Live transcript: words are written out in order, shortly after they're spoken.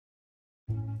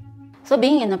So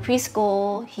being in a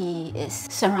preschool, he is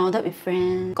surrounded with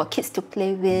friends, got kids to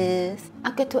play with.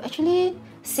 I get to actually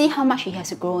see how much he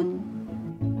has grown.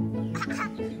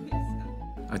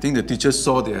 I think the teachers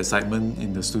saw the excitement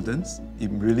in the students.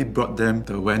 It really brought them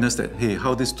the awareness that, hey,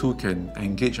 how this tool can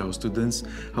engage our students,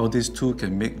 how this tool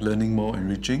can make learning more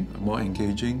enriching, more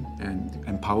engaging, and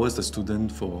empowers the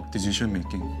student for decision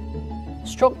making.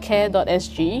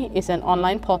 Strokecare.sg is an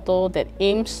online portal that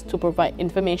aims to provide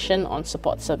information on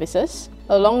support services,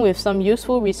 along with some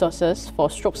useful resources for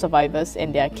stroke survivors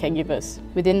and their caregivers.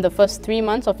 Within the first 3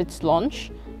 months of its launch,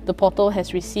 the portal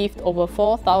has received over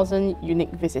 4,000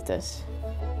 unique visitors.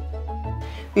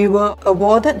 We were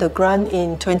awarded the grant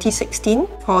in 2016.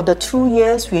 For the 2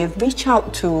 years, we have reached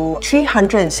out to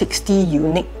 360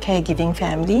 unique caregiving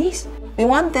families. We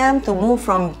want them to move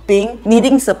from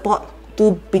needing support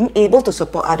to being able to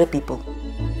support other people.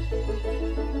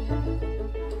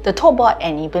 The Tote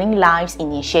Enabling Lives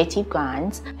Initiative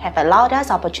grants have allowed us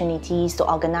opportunities to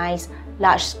organize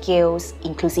large-scale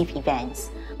inclusive events.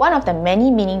 One of the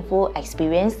many meaningful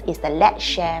experiences is the Let's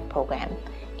Share program.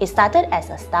 It started as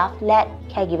a staff-led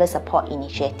caregiver support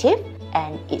initiative,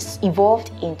 and it's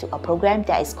evolved into a program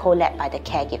that is co-led by the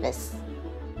caregivers.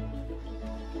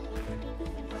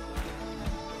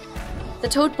 The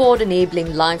Tote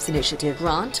Enabling Lives Initiative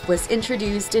grant was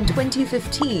introduced in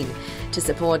 2015 to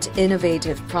support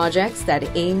innovative projects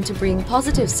that aim to bring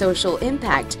positive social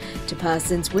impact to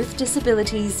persons with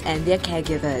disabilities and their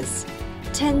caregivers.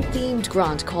 10 themed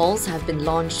grant calls have been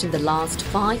launched in the last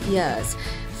 5 years,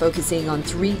 focusing on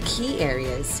 3 key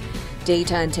areas: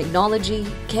 data and technology,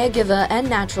 caregiver and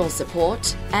natural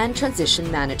support, and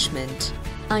transition management.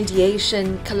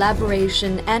 Ideation,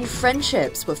 collaboration, and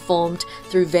friendships were formed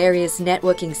through various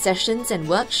networking sessions and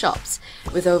workshops,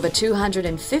 with over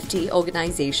 250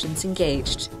 organizations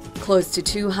engaged. Close to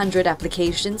 200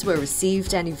 applications were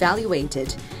received and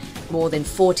evaluated. More than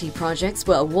 40 projects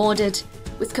were awarded,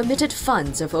 with committed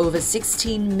funds of over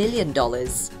 $16 million.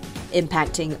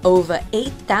 Impacting over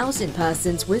 8,000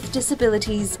 persons with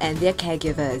disabilities and their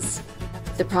caregivers.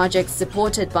 The projects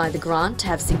supported by the grant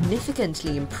have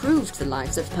significantly improved the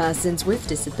lives of persons with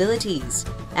disabilities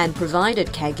and provided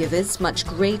caregivers much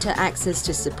greater access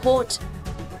to support,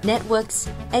 networks,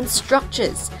 and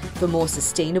structures for more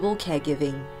sustainable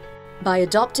caregiving. By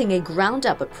adopting a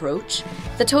ground-up approach,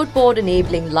 the Tote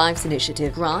Enabling Lives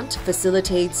Initiative grant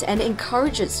facilitates and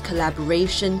encourages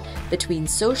collaboration between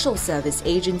social service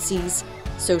agencies,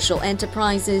 social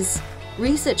enterprises,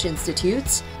 research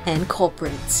institutes, and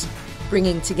corporates,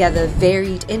 bringing together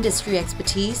varied industry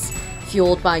expertise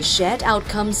fueled by shared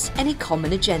outcomes and a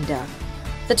common agenda.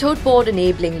 The Tote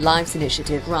Enabling Lives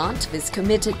Initiative grant is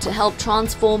committed to help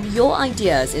transform your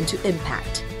ideas into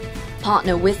impact.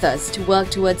 Partner with us to work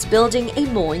towards building a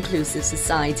more inclusive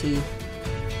society.